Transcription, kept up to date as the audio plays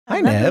Hi,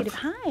 Neve.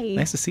 Hi.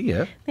 Nice to see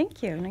you.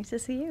 Thank you. Nice to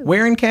see you.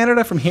 Where in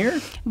Canada from here?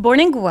 Born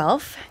in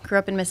Guelph. Grew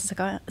up in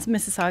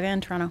Mississauga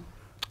and Toronto.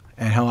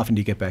 And how often do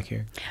you get back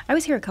here? I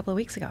was here a couple of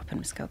weeks ago up in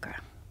Muskoka.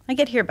 I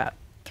get here about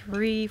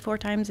 3-4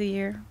 times a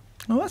year.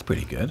 Oh, that's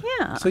pretty good.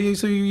 Yeah. So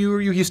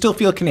you still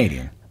feel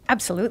Canadian?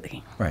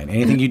 Absolutely. Right.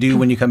 Anything you do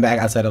when you come back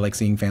outside of like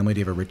seeing family?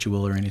 Do you have a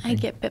ritual or anything? I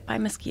get bit by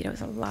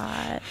mosquitoes a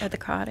lot at the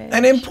cottage.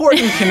 An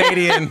important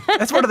Canadian.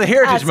 That's one of the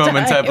heritage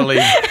moments, I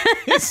believe.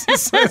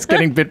 It's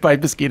getting bit by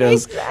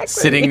mosquitoes, Exactly.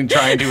 sitting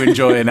trying to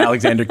enjoy an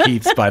Alexander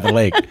Keith's by the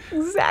lake.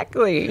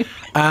 Exactly.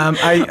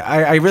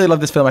 I really love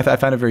this film. I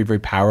found it very, very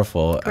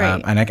powerful.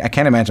 Great. And I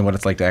can't imagine what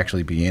it's like to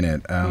actually be in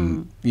it.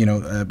 You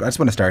know, I just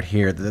want to start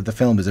here. The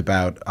film is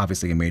about,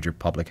 obviously, a major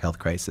public health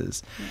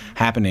crisis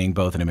happening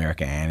both in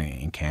America and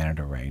in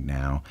Canada right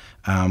now.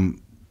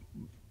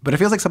 But it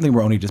feels like something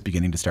we're only just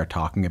beginning to start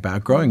talking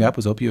about. Growing up,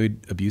 was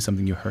opioid abuse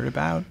something you heard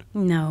about?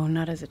 No,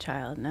 not as a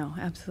child. No,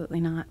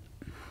 absolutely not.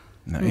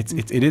 No, it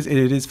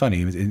is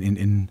funny.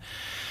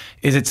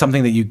 Is it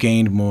something that you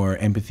gained more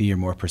empathy or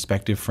more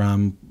perspective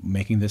from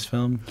making this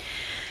film?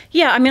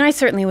 Yeah, I mean, I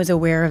certainly was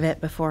aware of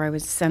it before I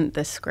was sent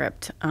the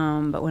script.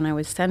 But when I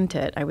was sent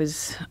it, I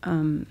was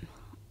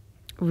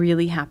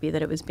really happy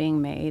that it was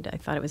being made. I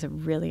thought it was a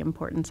really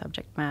important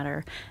subject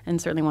matter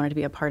and certainly wanted to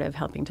be a part of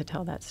helping to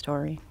tell that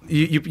story.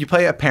 You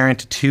play a parent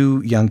to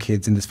 2 young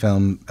kids in this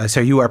film. So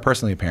you are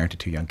personally a parent to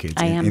 2 young kids.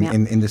 I am,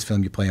 in this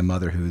film, you play a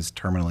mother who's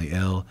terminally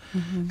ill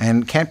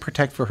and can't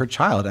protect for her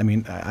child. I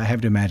mean, I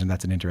have to imagine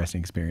that's an interesting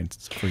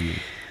experience for you.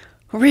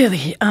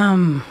 Really?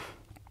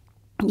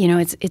 You know,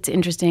 it's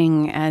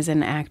interesting as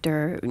an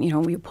actor, you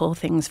know, you pull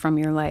things from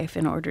your life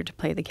in order to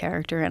play the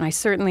character. And I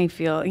certainly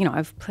feel, you know,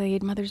 I've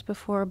played mothers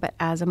before, but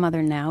as a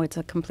mother now, it's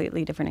a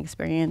completely different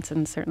experience.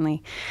 And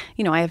certainly,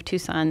 you know, I have 2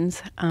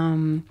 sons.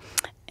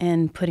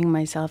 And putting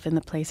myself in the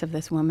place of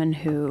this woman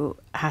who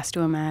has to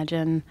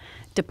imagine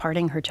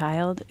departing her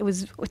child, it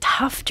was a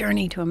tough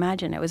journey to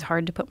imagine. It was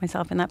hard to put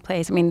myself in that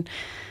place. I mean,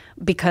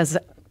 because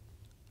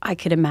I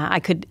could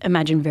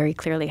imagine very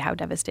clearly how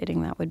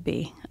devastating that would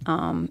be.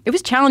 It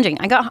was challenging.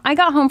 I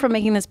got home from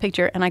making this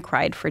picture and I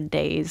cried for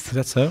days. Is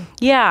that so?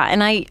 Yeah,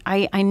 and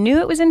I knew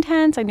it was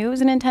intense. I knew it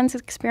was an intense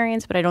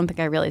experience, but I don't think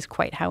I realized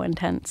quite how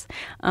intense.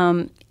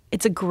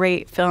 It's a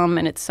great film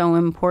and it's so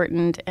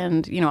important.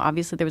 And, you know,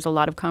 obviously there was a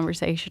lot of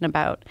conversation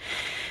about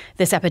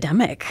this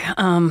epidemic,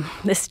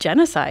 this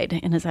genocide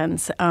in a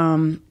sense.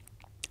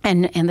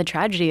 And the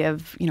tragedy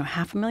of, you know,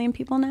 500,000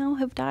 people now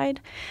have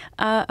died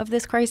of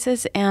this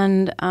crisis.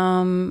 And,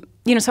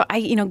 you know, so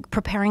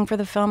preparing for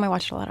the film, I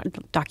watched a lot of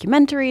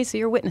documentaries, so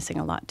you're witnessing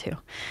a lot too.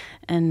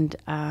 And,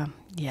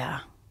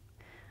 yeah,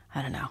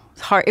 I don't know.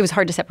 It was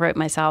hard to separate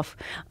myself,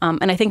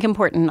 and I think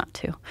important not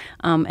to,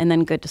 and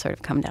then good to sort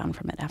of come down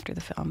from it after the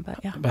film. But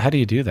yeah. But how do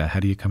you do that? How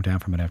do you come down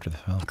from it after the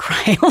film?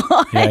 Cry a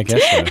lot. Yeah, I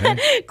guess so.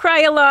 Hey?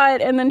 Cry a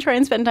lot, and then try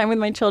and spend time with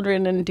my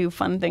children and do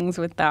fun things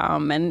with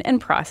them,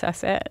 and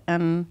process it,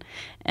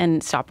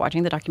 and stop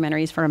watching the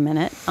documentaries for a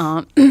minute,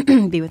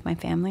 be with my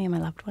family and my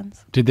loved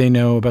ones. Did they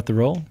know about the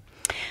role?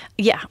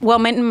 Yeah, well,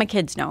 my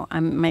kids know.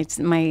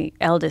 My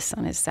eldest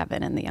son is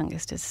 7 and the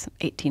youngest is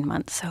 18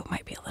 months, so it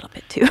might be a little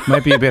bit too.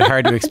 Might be a bit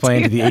hard to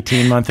explain to the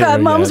 18-month-old.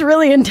 Mom's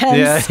really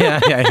intense. Yeah.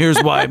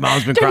 Here's why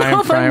mom's been crying. Don't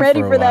know if I'm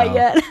ready for that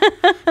yet.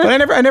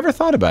 But I never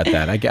thought about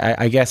that.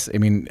 I guess. I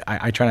mean,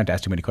 I try not to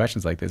ask too many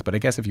questions like this, but I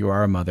guess if you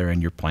are a mother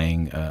and you're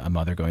playing a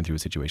mother going through a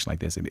situation like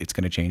this, it's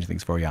going to change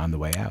things for you on the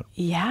way out.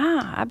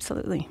 Yeah,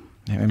 absolutely.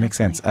 Yeah, it makes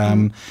sense.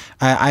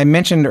 I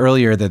mentioned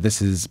earlier that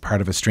this is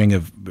part of a string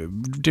of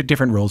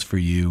different roles for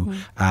you.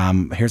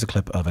 Here's a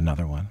clip of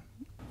another one.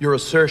 Your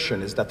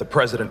assertion is that the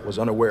president was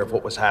unaware of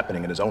what was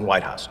happening in his own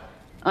White House.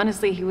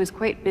 Honestly, he was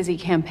quite busy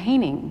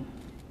campaigning.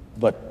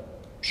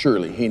 But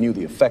surely he knew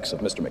the effects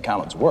of Mr.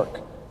 McCallan's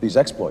work, these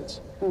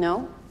exploits.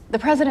 No. The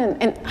president,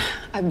 and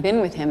I've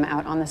been with him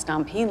out on the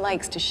stump, he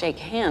likes to shake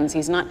hands.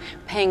 He's not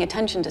paying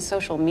attention to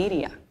social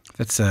media.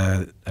 That's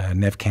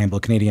Neve Campbell,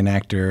 Canadian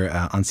actor,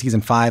 on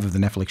season 5 of the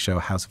Netflix show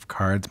House of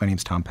Cards. My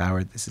name's Tom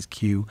Power. This is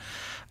Q.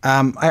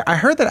 I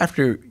heard that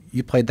after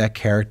you played that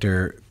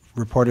character,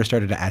 reporters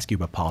started to ask you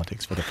about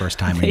politics for the first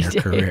time in your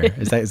career.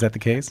 Is that the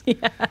case?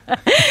 Yeah.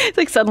 It's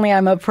like suddenly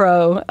I'm a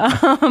pro.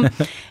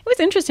 It was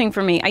interesting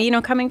for me.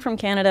 Coming from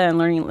Canada and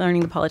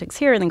learning the politics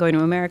here, and then going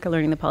to America,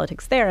 learning the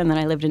politics there, and then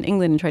I lived in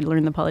England and tried to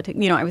learn the politics.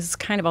 You know, I was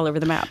kind of all over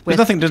the map. There's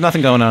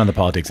nothing going on in the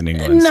politics in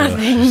England.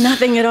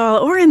 Nothing at all,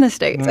 or in the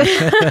States, or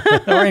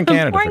in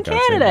Canada. Or in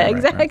Canada, right,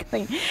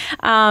 exactly.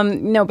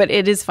 Right. No, but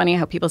it is funny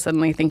how people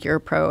suddenly think you're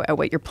a pro at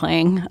what you're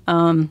playing.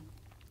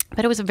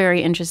 But it was a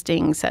very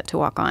interesting set to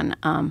walk on.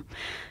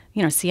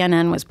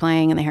 CNN was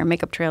playing in the hair and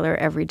makeup trailer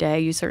every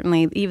day.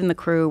 Even the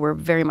crew were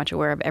very much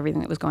aware of everything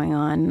that was going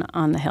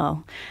on the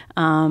Hill,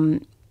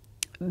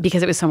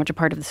 because it was so much a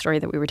part of the story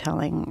that we were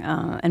telling.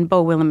 And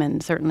Beau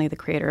Willimon, certainly the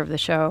creator of the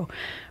show,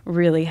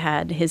 really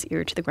had his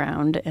ear to the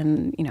ground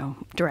and,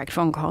 direct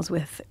phone calls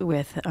with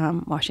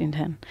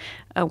Washington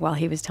while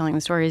he was telling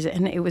the stories.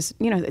 And it was,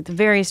 it's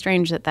very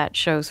strange that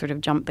show sort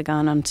of jumped the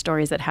gun on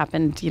stories that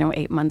happened,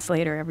 8 months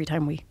later every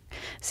time we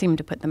seemed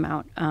to put them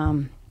out.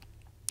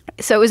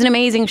 So it was an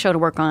amazing show to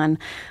work on.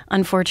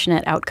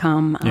 Unfortunate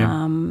outcome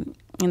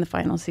in the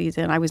final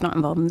season. I was not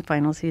involved in the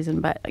final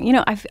season, but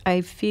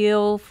I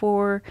feel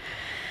for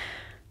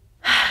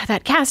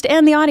that cast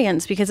and the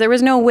audience, because there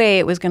was no way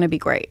it was going to be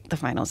great, the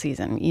final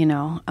season,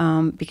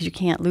 because you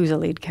can't lose a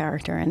lead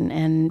character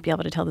and be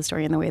able to tell the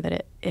story in the way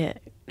that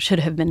it should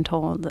have been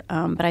told.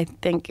 But I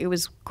think it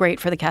was great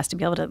for the cast to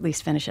be able to at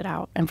least finish it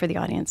out, and for the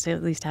audience to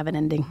at least have an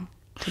ending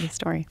to the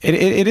story.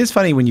 It is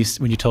funny when you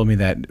told me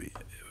that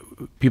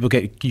people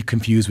get you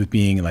confused with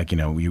being like,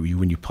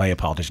 when you play a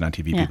politician on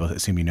TV, people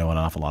assume you know an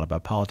awful lot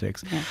about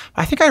politics. Yeah.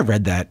 I think I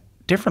read that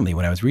differently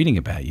when I was reading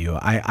about you.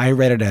 I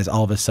read it as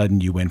all of a sudden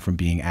you went from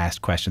being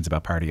asked questions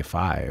about Party of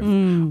Five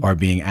or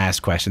being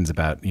asked questions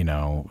about,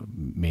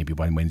 maybe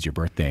when's your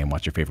birthday and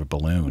what's your favorite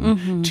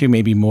balloon to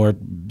maybe more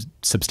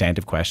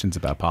substantive questions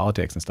about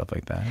politics and stuff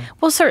like that.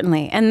 Well,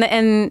 certainly.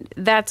 And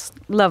that's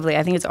lovely.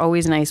 I think it's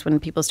always nice when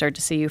people start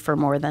to see you for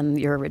more than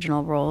your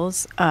original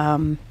roles.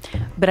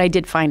 But I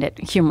did find it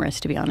humorous,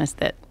 to be honest,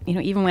 that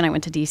even when I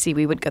went to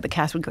DC, the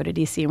cast would go to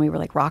DC and we were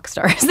like rock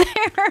stars there.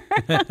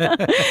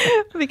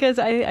 Because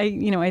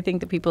I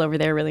think the people over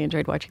there really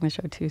enjoyed watching the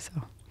show too. So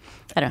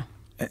I don't know.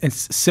 And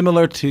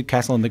similar to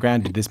Castle on the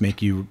Ground, did this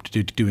make you,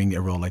 doing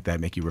a role like that,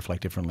 make you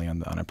reflect differently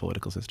on our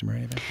political system or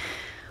anything?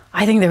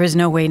 I think there was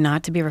no way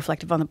not to be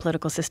reflective on the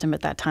political system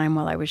at that time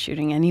while I was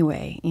shooting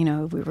anyway. They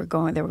were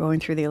going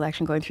through the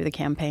election, going through the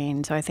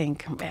campaign. So I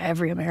think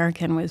every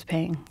American was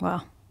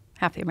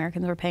half the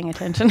Americans were paying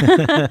attention.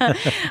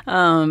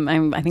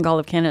 I think all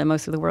of Canada,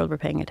 most of the world were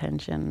paying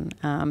attention.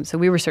 So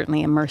we were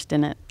certainly immersed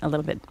in it a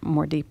little bit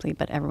more deeply,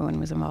 but everyone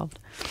was involved.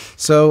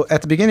 So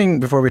at the beginning,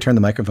 before we turned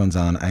the microphones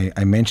on,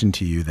 I mentioned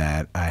to you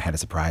that I had a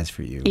surprise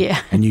for you. Yeah.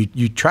 And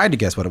you tried to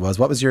guess what it was.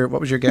 What was your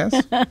guess?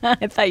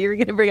 I thought you were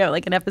going to bring out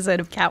like an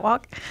episode of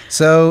Catwalk.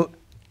 So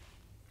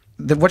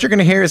what you're going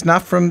to hear is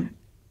not from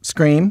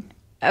Scream.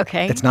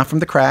 Okay. It's not from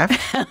The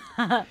Craft.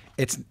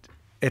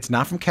 It's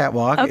not from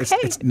Catwalk. Okay.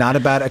 It's not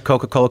about a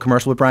Coca-Cola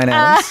commercial with Bryan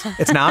Adams.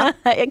 It's not.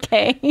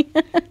 Okay.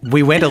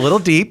 We went a little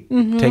deep.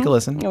 Take a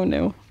listen. Oh,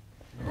 no.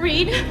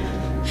 Reed,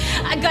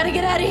 I gotta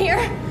get out of here.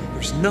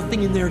 There's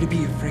nothing in there to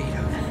be afraid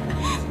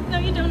of. No,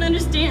 you don't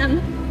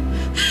understand.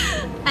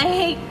 I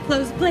hate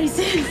closed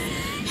places.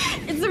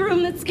 It's the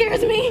room that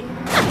scares me.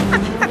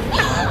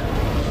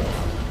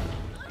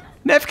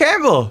 Neve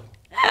Campbell.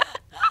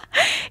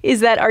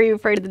 Are You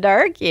Afraid of the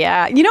Dark?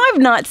 Yeah. I've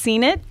not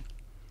seen it.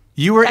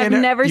 I've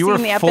never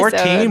seen the episode.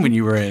 14 when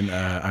you were in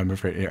I'm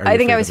Afraid. I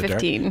think I was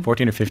 15.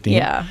 14 or 15.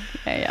 Yeah.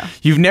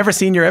 You've never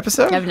seen your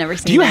episode? I've never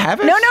seen it. Do you have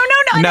it? No.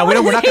 No,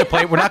 we're not going to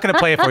play. We're not going to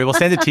play it for you. We'll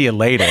send it to you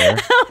later.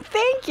 Oh,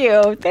 thank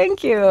you.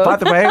 By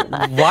the way,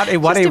 what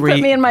Just to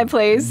put me in my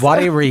place.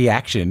 What a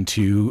reaction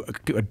to.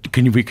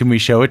 Can we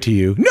show it to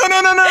you?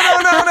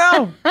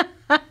 No.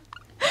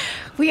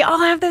 We all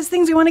have those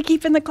things we want to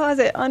keep in the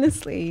closet,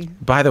 honestly.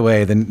 By the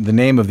way, the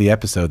name of the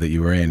episode that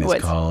you were in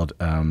is called.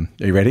 Are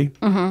you ready?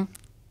 Mm-hmm.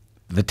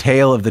 The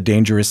Tale of the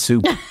Dangerous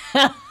Soup. People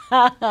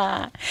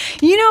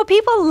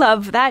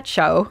love that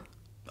show.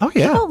 Oh,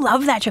 yeah. People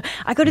love that show.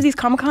 I go to these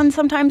Comic-Cons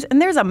sometimes,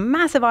 and there's a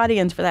massive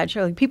audience for that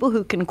show. Like, people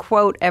who can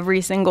quote every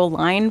single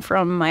line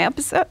from my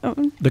episode.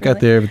 Look out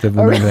there with the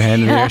woman in the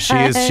hand there.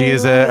 She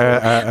is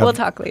a we'll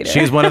talk later.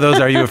 She's one of those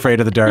Are You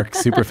Afraid of the Dark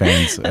super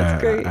fans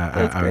That's great.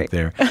 out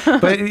there.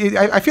 But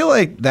I feel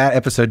like that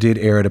episode did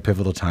air at a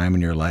pivotal time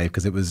in your life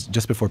because it was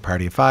just before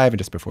Party of Five and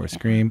just before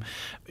Scream.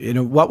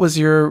 What was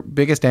your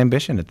biggest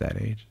ambition at that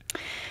age?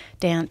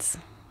 Dance.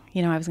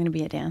 I was going to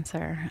be a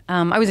dancer.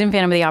 I was in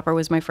Phantom of the Opera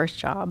was my first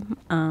job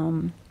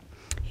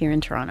here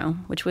in Toronto,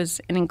 which was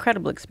an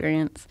incredible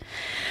experience.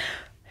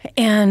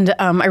 And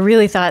I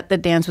really thought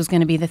that dance was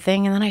going to be the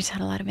thing, and then I just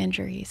had a lot of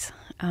injuries.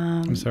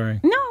 I'm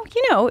sorry.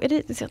 No, it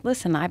is.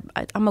 Listen,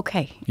 I'm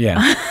okay. Yeah.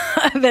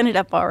 I've ended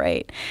up all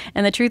right.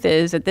 And the truth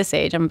is, at this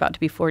age, I'm about to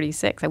be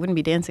 46. I wouldn't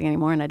be dancing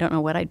anymore, and I don't know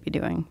what I'd be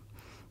doing.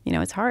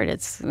 It's hard.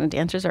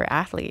 Dancers are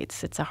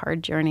athletes. It's a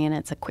hard journey, and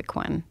it's a quick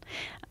one.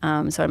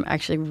 So I'm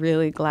actually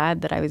really glad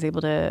that I was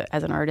able to,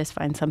 as an artist,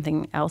 find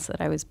something else that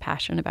I was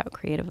passionate about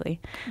creatively.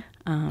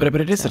 But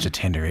it is such a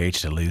tender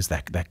age to lose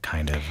that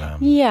kind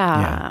of.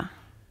 Yeah,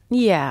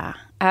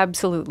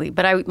 absolutely.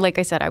 But like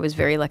I said, I was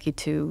very lucky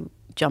to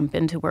jump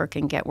into work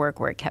and get work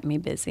where it kept me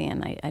busy,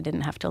 and I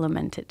didn't have to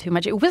lament it too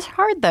much. It was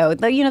hard though.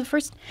 The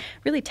first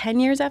really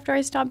 10 years after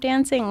I stopped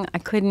dancing, I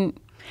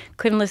couldn't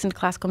listen to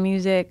classical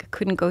music,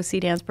 couldn't go see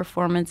dance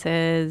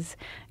performances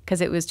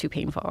because it was too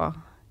painful.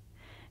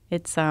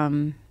 It's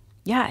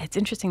it's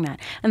interesting that.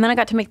 And then I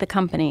got to make the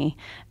company,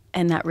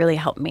 and that really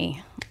helped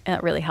me.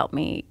 That really helped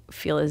me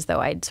feel as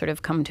though I'd sort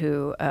of come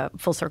to a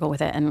full circle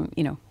with it and,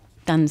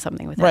 done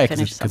something with it. Right,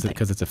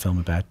 because it's a film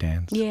about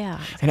dance. Yeah.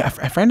 And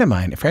a friend of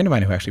mine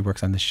who actually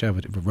works on this show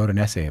wrote an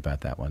essay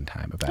about that one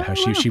time, about how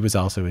she was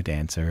also a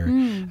dancer,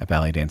 a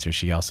ballet dancer.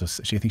 She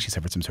thinks she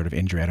suffered some sort of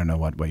injury. I don't know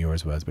what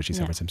yours was, but she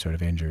suffered some sort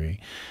of injury.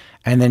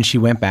 And then she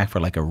went back for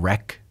like a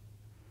rec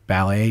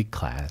ballet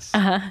class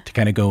to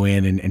kind of go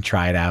in and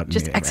try it out.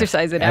 Just and,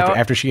 exercise it after, out.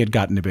 After she had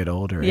gotten a bit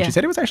older. Yeah. And she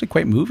said it was actually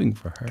quite moving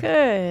for her.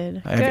 Good.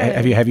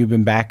 Have you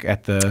been back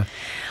at the...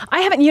 I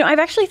haven't. I've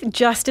actually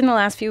just in the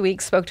last few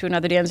weeks spoke to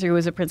another dancer who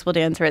was a principal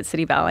dancer at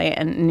City Ballet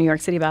and New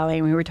York City Ballet,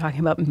 and we were talking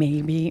about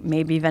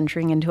maybe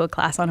venturing into a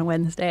class on a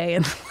Wednesday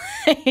and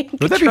like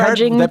Would that be hard?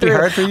 Would that be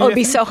hard for you? Oh, it'd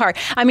be so hard.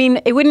 I mean,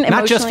 it wouldn't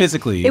not just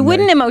physically. It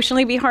wouldn't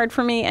emotionally be hard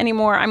for me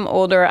anymore. I'm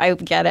older. I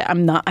get it.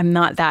 I'm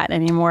not that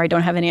anymore. I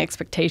don't have any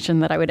expectation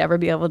that I would ever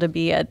be able to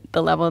be at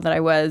the level that I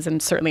was,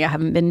 and certainly I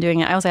haven't been doing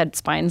it. I also had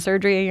spine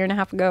surgery a year and a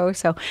half ago,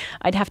 so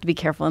I'd have to be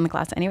careful in the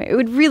class anyway. It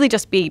would really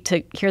just be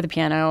to hear the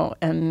piano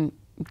and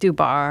do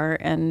bar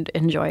and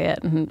enjoy it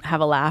and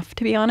have a laugh,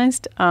 to be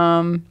honest.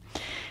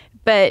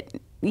 But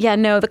yeah,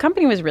 no, the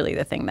company was really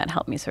the thing that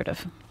helped me sort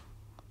of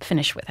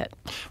finish with it.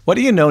 What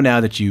do you know now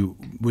that you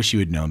wish you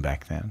had known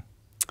back then?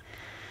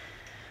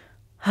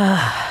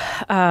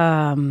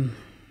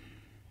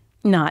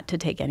 Not to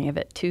take any of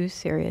it too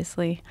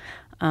seriously.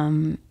 I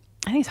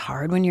think it's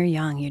hard when you're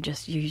young. You're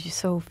just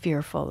so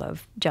fearful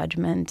of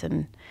judgment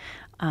and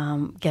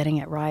getting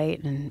it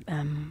right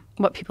and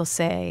what people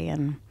say.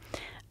 And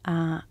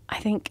I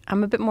think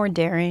I'm a bit more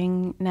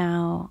daring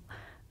now.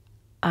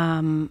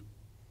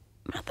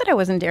 Not that I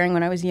wasn't daring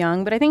when I was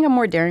young, but I think I'm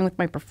more daring with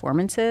my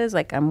performances.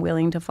 Like I'm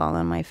willing to fall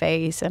on my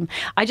face. And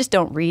I just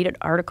don't read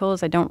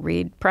articles. I don't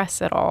read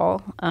press at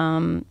all.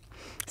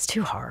 It's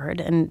too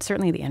hard, and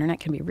certainly the internet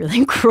can be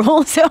really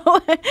cruel. So,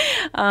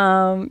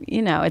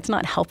 it's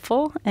not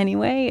helpful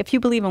anyway. If you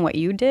believe in what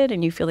you did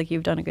and you feel like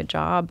you've done a good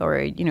job, or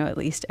at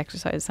least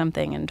exercised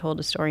something and told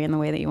a story in the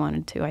way that you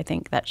wanted to, I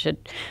think that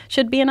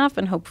should be enough,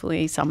 and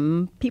hopefully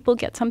some people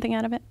get something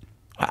out of it.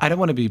 I don't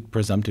want to be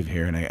presumptive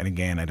here, and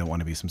again, I don't want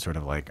to be some sort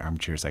of like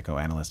armchair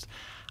psychoanalyst.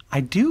 I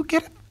do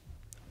get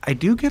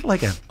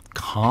like a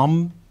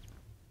calmness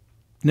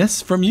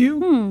from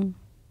you.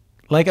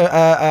 Like,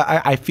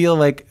 I feel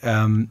like,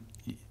 because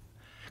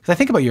I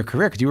think about your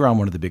career, because you were on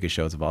one of the biggest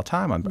shows of all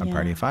time on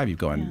Party of Five. You've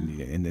gone,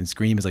 and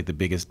Scream is like the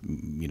biggest,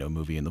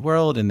 movie in the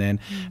world. And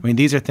then, I mean,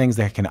 these are things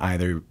that can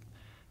either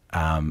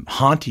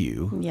haunt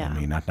you. Yeah.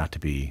 I mean, not to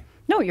be...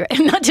 No, you're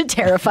not to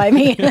terrify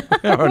me.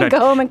 Go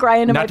home and cry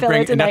into my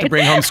pillow tonight. Not to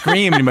bring home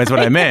Scream is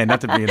what I meant.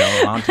 Not to be,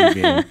 haunt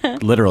you in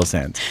literal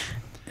sense.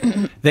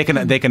 They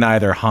can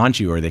either haunt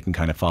you or they can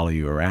kind of follow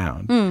you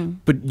around.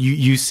 But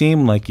you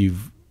seem like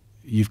you've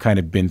kind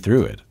of been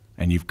through it,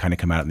 and you've kind of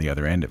come out on the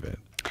other end of it,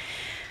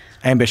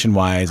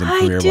 ambition-wise and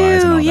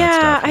career-wise and all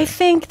that stuff. I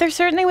think there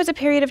certainly was a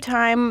period of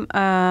time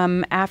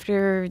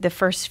after the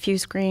first few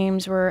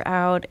Screams were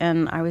out,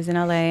 and I was in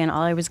LA, and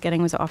all I was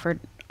getting was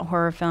offered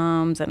horror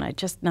films, and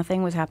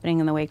nothing was happening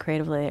in the way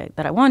creatively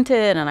that I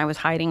wanted, and I was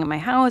hiding in my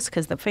house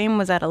because the fame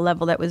was at a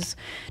level that was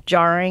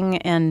jarring.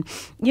 And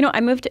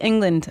I moved to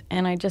England,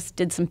 and I just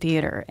did some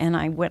theater, and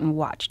I went and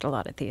watched a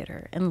lot of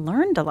theater and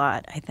learned a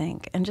lot, I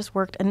think, and just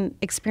worked and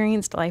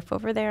experienced life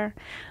over there.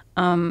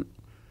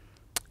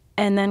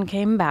 And then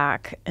came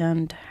back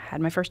and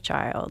had my first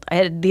child.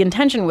 The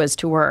intention was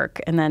to work,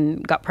 and then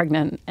got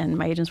pregnant, and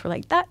my agents were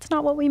like, "That's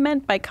not what we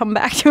meant by come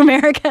back to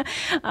America."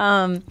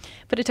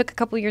 But it took a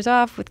couple of years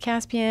off with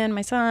Caspian,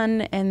 my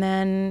son, and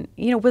then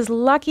was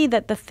lucky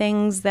that the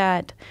things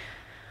that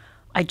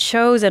I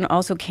chose and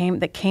also came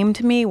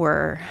to me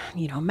were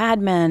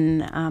Mad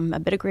Men, a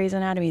bit of Grey's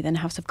Anatomy, then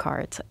House of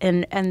Cards,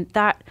 and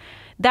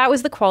that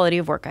was the quality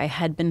of work I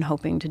had been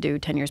hoping to do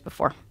 10 years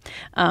before.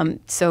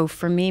 So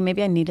for me,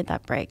 maybe I needed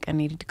that break. I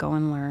needed to go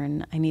and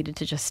learn. I needed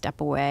to just step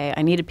away.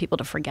 I needed people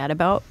to forget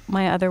about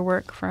my other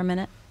work for a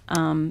minute.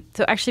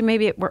 So actually,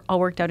 maybe it all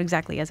worked out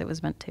exactly as it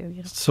was meant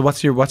to. So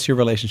what's your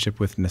relationship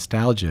with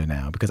nostalgia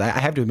now? Because I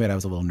have to admit, I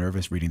was a little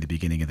nervous reading the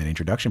beginning of that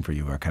introduction for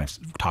you, where I kind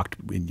of talked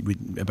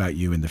about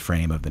you in the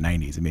frame of the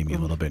 90s. It made me a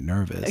little bit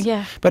nervous.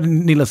 Yeah. But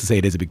needless to say,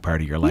 it is a big part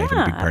of your life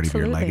and a big part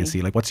absolutely. of your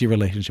legacy. Like, what's your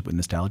relationship with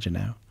nostalgia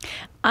now?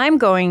 I'm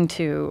going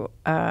to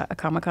a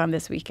Comic-Con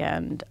this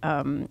weekend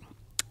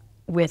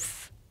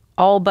with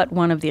all but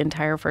one of the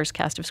entire first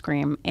cast of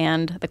Scream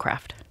and The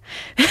Craft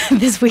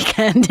this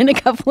weekend in a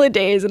couple of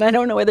days, and I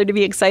don't know whether to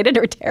be excited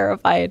or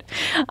terrified.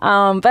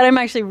 But I'm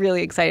actually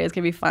really excited. It's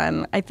going to be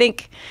fun. I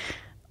think,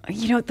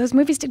 those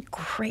movies did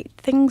great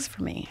things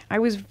for me. I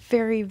was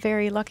very,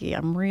 very lucky.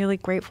 I'm really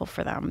grateful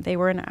for them. They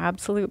were an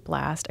absolute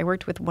blast. I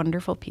worked with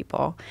wonderful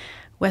people.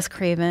 Wes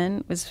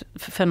Craven was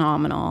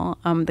phenomenal.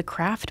 The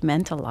Craft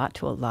meant a lot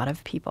to a lot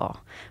of people,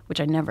 which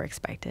I never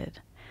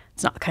expected.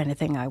 It's not the kind of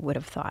thing I would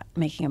have thought,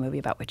 making a movie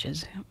about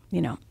witches,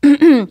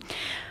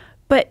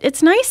 But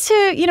it's nice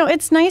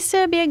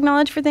to be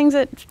acknowledged for things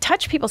that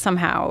touch people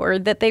somehow, or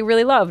that they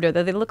really loved, or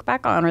that they look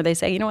back on, or they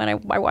say, you know what,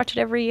 I watch it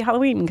every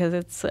Halloween because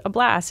it's a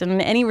blast. And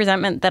any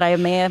resentment that I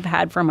may have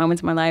had for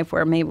moments in my life,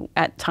 where maybe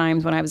at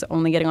times when I was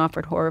only getting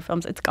offered horror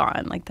films, it's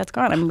gone. Like, that's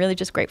gone. I'm really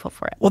just grateful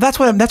for it. Well, that's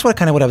what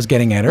kind of what I was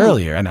getting at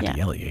earlier. And not to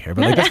yell at you here,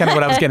 but that's kind of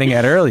what I was getting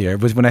at earlier,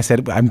 was when I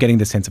said I'm getting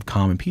the sense of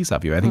calm and peace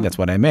off you. I think that's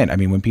what I meant. I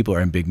mean, when people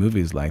are in big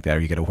movies like that,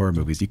 or you get a horror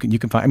movies, you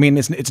can find. I mean,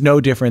 it's no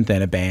different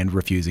than a band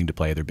refusing to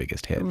play their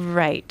biggest hit.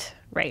 Right.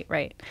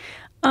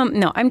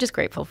 No, I'm just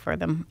grateful for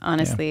them,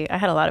 honestly. I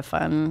had a lot of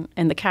fun,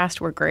 and the cast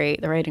were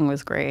great. The writing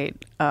was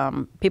great.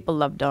 People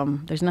loved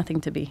them. There's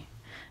nothing to be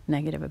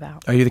negative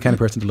about. Are you the kind of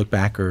person to look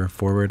back or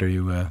forward? Are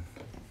you? Yeah,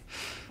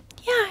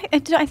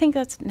 I think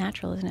that's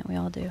natural, isn't it? We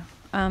all do.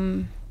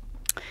 But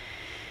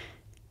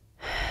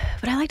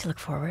I like to look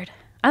forward.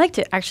 I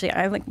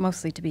like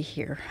mostly to be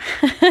here,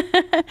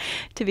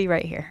 to be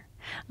right here.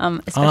 On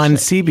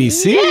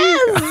CBC?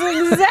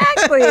 Yes,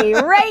 exactly.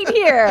 Right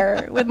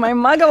here with my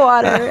mug of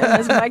water and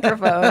this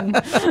microphone.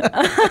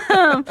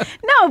 No,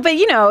 but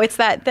it's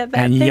that and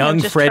thing young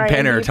of just Fred trying to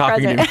Penner be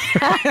talking to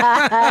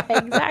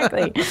present.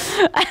 Exactly.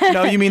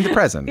 No, you mean the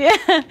present. Yeah,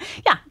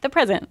 the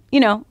present.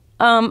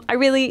 I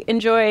really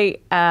enjoy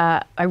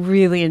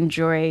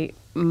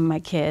my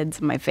kids,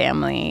 my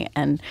family,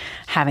 and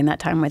having that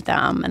time with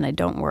them, and I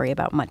don't worry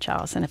about much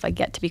else. And if I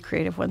get to be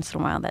creative once in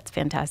a while, that's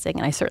fantastic.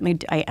 And I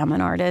am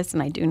an artist,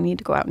 and I do need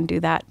to go out and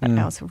do that. But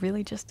I also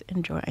really just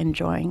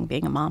enjoying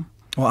being a mom.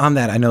 Well, on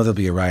that, I know there'll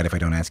be a riot if I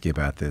don't ask you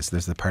about this.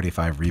 There's the Party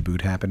 5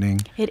 reboot happening.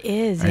 It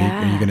is, Are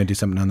you going to do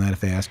something on that if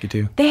they ask you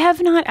to? They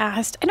have not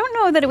asked. I don't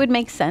know that it would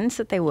make sense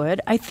that they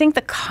would. I think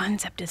the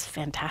concept is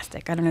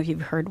fantastic. I don't know if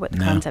you've heard what the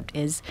concept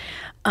is.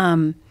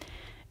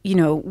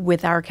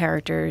 With our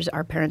characters,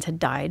 our parents had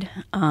died.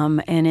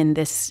 And in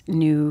this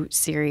new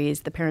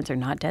series, the parents are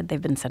not dead.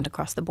 They've been sent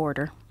across the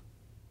border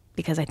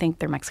because I think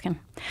they're Mexican.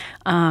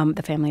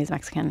 The family is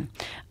Mexican.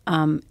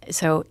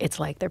 So it's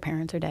like their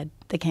parents are dead.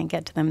 They can't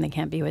get to them. They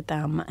can't be with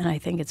them. And I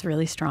think it's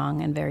really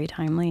strong and very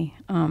timely.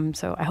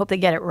 So I hope they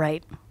get it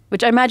right,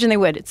 which I imagine they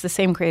would. It's the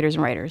same creators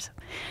and writers.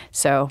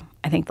 So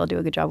I think they'll do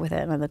a good job with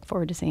it, and I look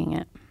forward to seeing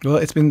it. Well,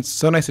 it's been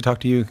so nice to talk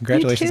to you.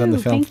 Congratulations on the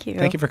film. Thank you.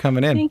 Thank you for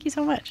coming in. Thank you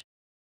so much.